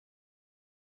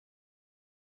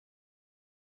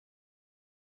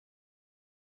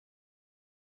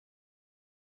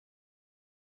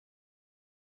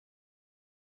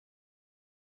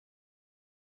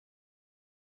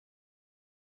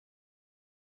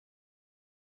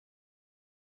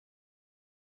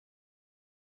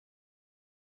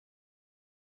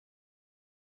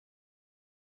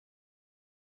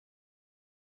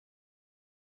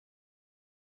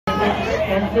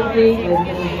extensively with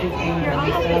little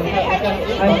penguins. So,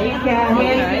 Ashika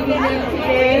hand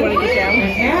today, and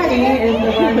Annie is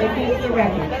the one that keeps the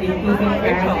record. She's keeping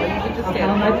track of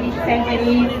how much each penguin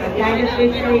eats, what kind of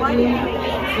fish they eat.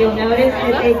 You'll notice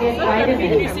that they get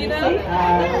vitamins.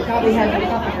 Probably has a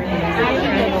cup in her hand.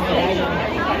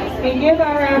 We give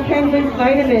our penguins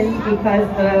vitamins because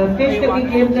the fish that we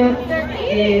give them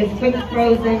is quick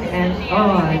frozen and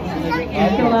thawed.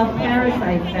 And kill off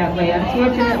parasites that way.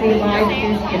 Unfortunately, live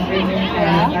fish can bring in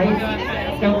parasites.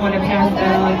 Don't want to pass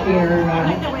that on to your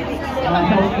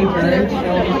healthy birds. So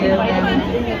we give them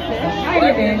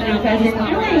vitamins because in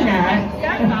doing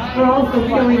that, we're also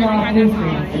killing off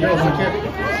nutrients.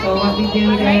 So what we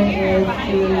do then is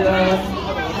to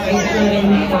make sure that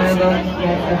each one of them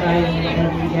gets a vitamin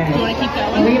every day.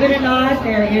 Believe it or not,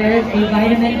 there is a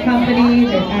vitamin company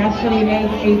that actually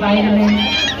makes a vitamin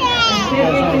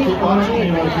specifically for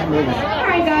penguins.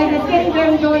 Alright guys, it's getting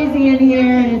very noisy in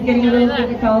here and it's getting a little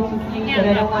difficult to speak, but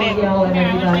I don't want to yell at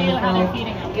everybody.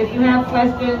 So if you have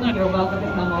questions, you're welcome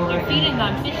to come over. You're feeding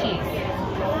on fishies.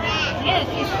 Yes,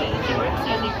 she works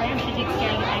here at the aquarium. She takes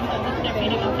care of the penguins. They're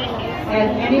feeding on fishies.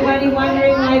 Is anybody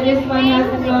wondering why this one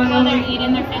hasn't gone Well, on? they're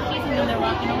eating their fishies and then they're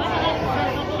walking away.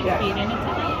 She's feeding it to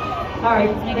them.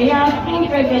 Alright, they have food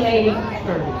regulating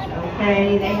first,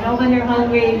 okay? They know when they're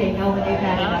hungry, they know when they've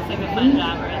had enough to eat.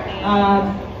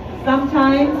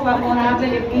 Sometimes what will happen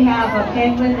if we have a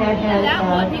penguin that has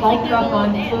bulked up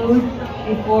on food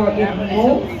before it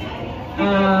molts,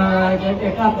 that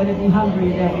they're not going to be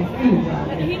hungry that it's food.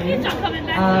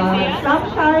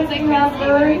 Sometimes we have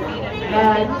birds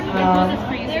that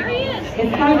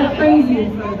it's kind of crazy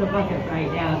in front of the bucket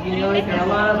right now. If you notice, there are a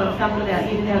lot of them, some of that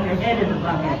even have their head in the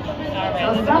bucket.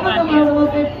 So some of them are a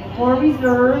little bit more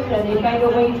reserved and they kind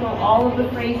of wait till all of the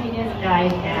craziness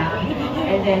dies down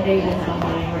and then they will come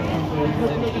over and they will.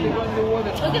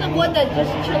 Look at the one that's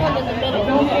just chilling in the middle. I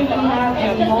don't think we have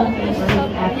any multi-birds at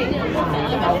the time.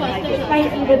 It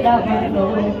might even that one a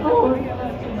little forward.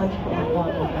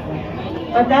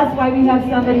 But that's why we have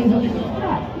somebody who can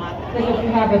check. Because if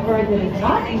you have a bird that is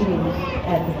not eating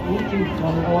at the food, you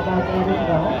want to know about that as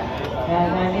well. And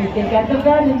then you can get the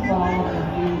vet involved and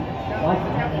see what's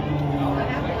happening.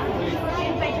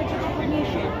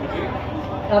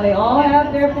 So they all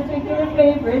have their particular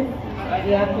favorites.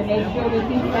 We have to make sure we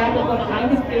keep track of what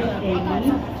kind of fish they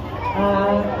eat.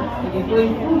 If you're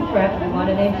doing food prep, you want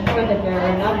to make sure that there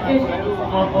are enough fish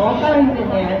of all kinds in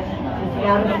there to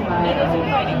satisfy our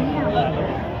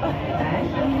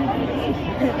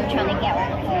I'm trying to get one.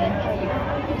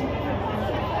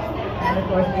 And of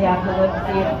course we have to look to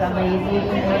see if somebody is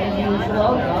eating more than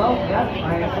usual. Oh, yep,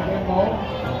 prior to their bowl.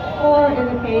 Or in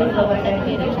the case of a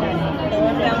penguin.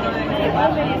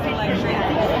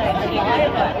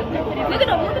 Look at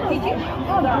him,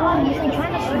 oh, God, he's like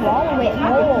trying to swallow it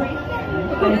whole.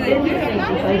 But it's interesting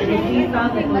because if he's on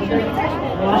the cushion,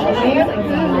 walk away from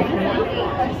the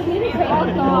Oh,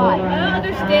 God. I don't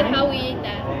understand how we ate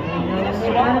that. I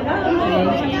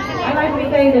like to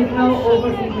say there's no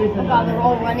overfeeders in God, they're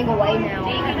all running away now.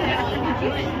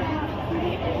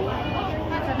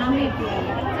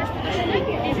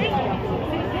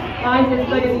 Guys, it's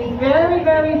going to be very,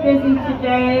 very busy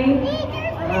today.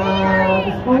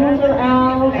 The schools are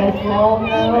out, as you all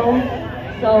know.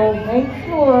 So make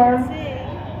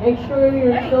sure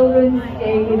your children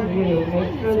stay with you.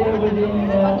 Make sure they're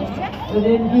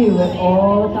within view at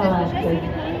all times. Because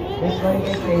it's going to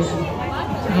get crazy.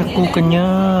 Aku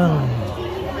kenyang.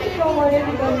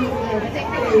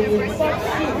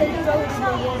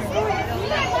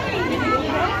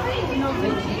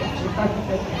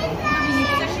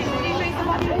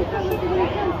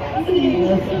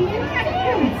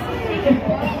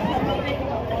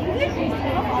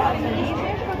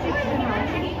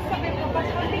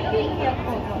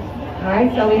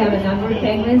 Alright, so we have a number of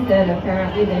penguins that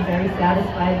apparently been very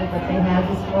satisfied with what they had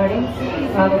this morning.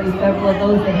 Probably several of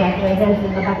those that have their heads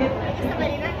in the bucket.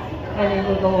 And then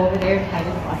we'll go over there and kind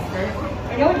of cluster.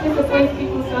 I know it disappoints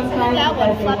people sometimes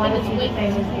because they want to see the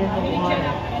penguins in the water.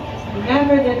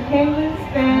 Remember that penguins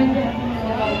spend,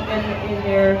 in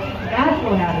their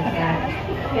natural habitat,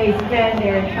 they spend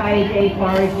their entire day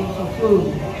foraging for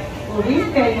food. Well, these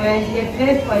penguins get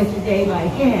fed twice a day by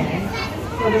hand.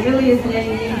 So there really isn't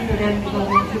any need for them to go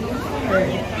into the water.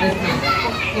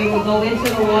 They will go into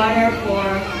the water for,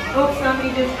 oh, somebody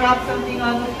just dropped something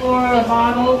on the floor, a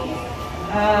bottle.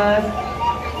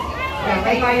 Yeah,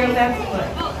 right by your left foot.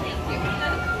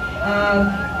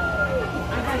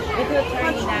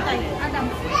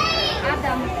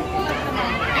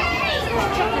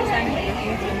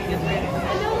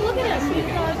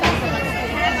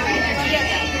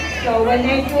 So when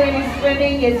they do any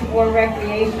swimming, it's more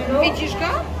recreational.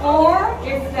 Or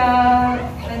it's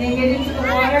when they get into the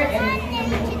water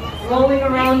and rolling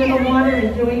around in the water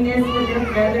and doing this with their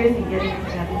feathers and getting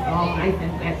all nice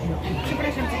and wet. So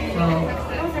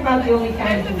those are about the only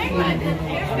times we see them in the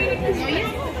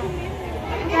water.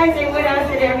 Guys, and what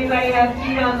else did everybody have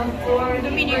feet on the floor?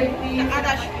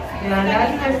 Yeah,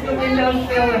 that's just the window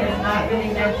sill and it's not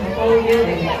really meant to hold you.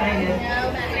 They kind of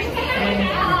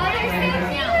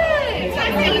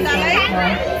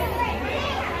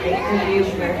take the view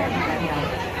for everybody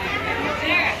else.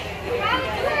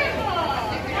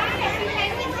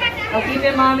 Now keep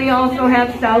in mind we also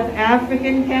have South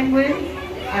African penguins.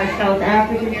 Our South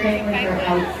African penguins are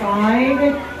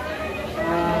outside.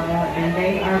 And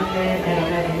they are fed at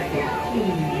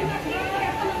 11:15.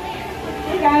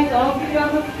 Hey guys, all feet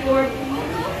on the floor,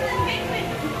 please.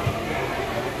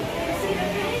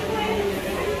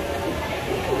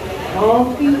 All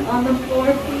feet on the floor,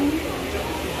 please.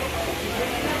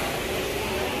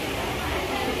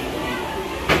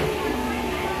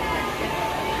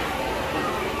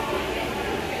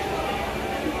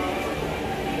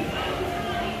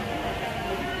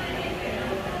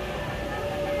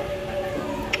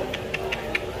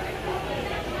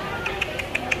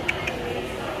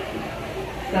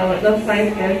 So it looks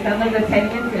like some of the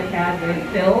penguins have had their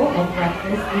fill of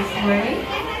breakfast this morning.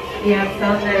 We have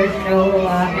some that are still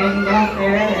hanging out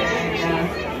there and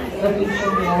looking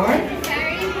for more.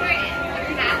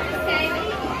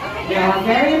 Yeah,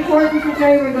 very important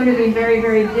today. We're going to be very,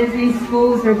 very busy.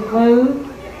 Schools are closed. So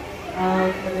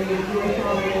they do a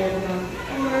holiday on the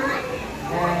floor.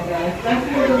 And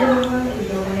especially the little ones, we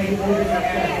don't want any visitors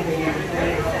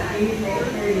Saturday. So please make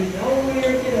sure you know where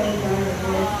your kiddos are.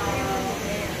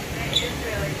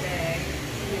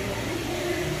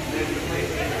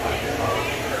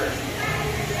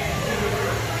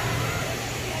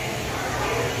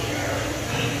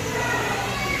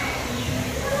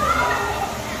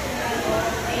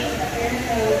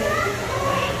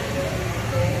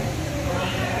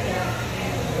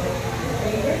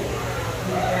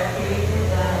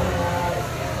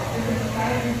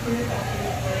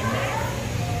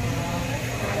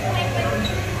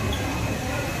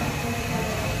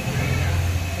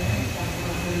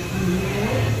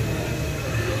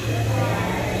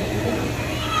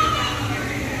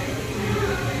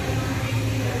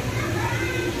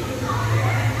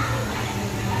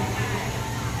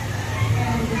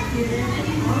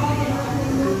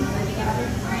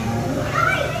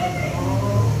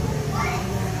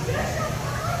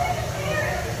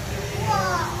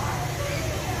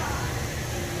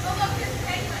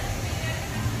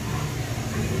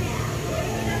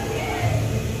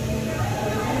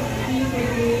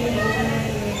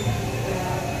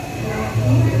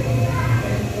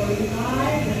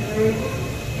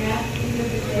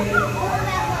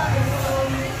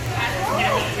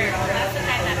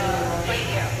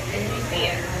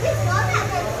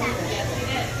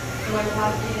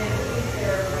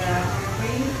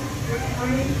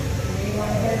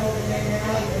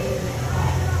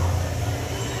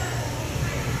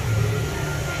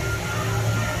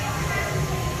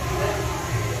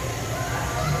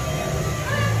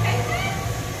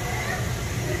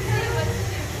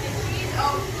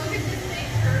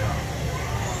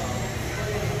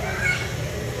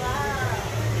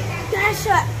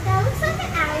 That looks like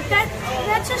an alligator.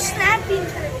 That's a snapping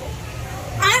turtle.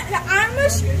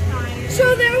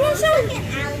 So there was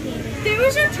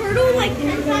a turtle like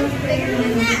 10 times bigger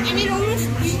than that, and it almost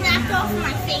snapped off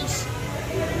my face.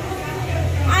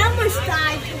 I almost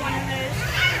died to one of those.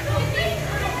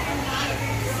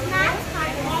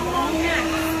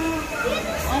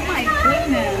 Oh my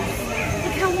goodness!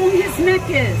 Look how long his neck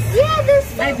is. Yeah, there's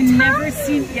so I've never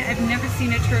seen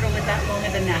a turtle with that long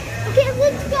of a neck. Okay,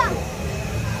 let's go.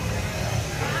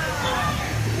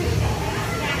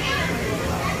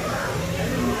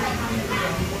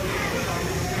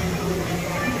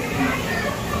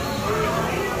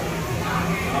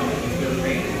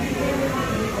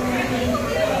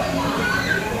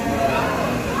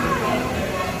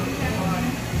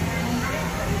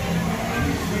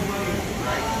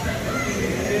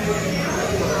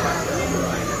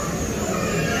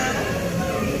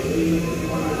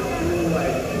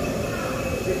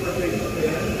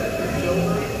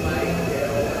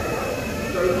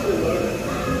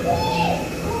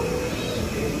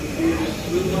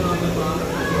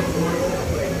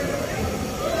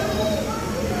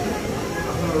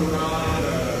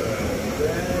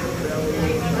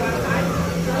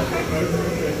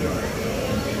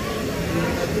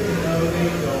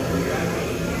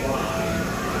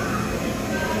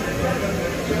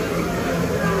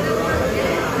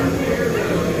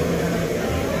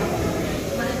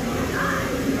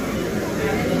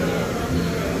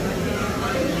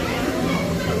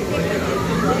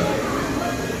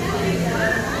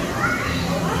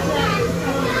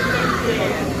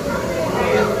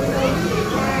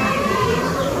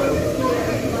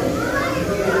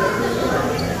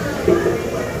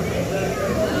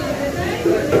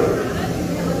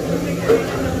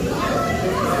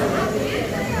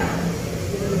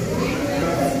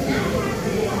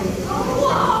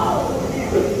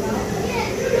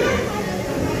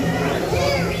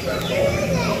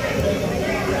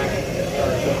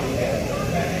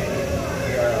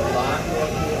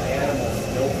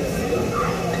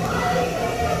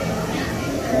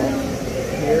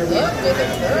 With a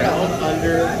turtle.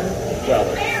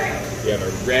 Underdweller. We have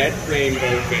a red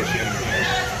rainbow fish in here.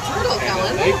 Turtle,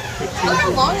 Kellen. Look how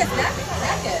long his neck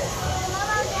is.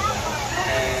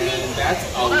 And that's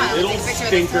a Wow, little let's take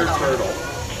a picture of the stinker turtle.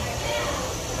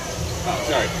 Oh,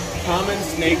 sorry. Common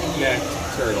snake-necked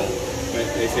turtle. But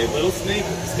they say little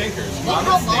stinkers. Look Common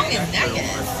how long his snake-necked neck turtles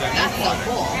is. are That's so semi-aquatic.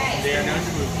 cool. They are known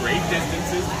to move great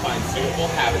distances to find suitable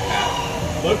habitat.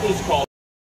 Locals call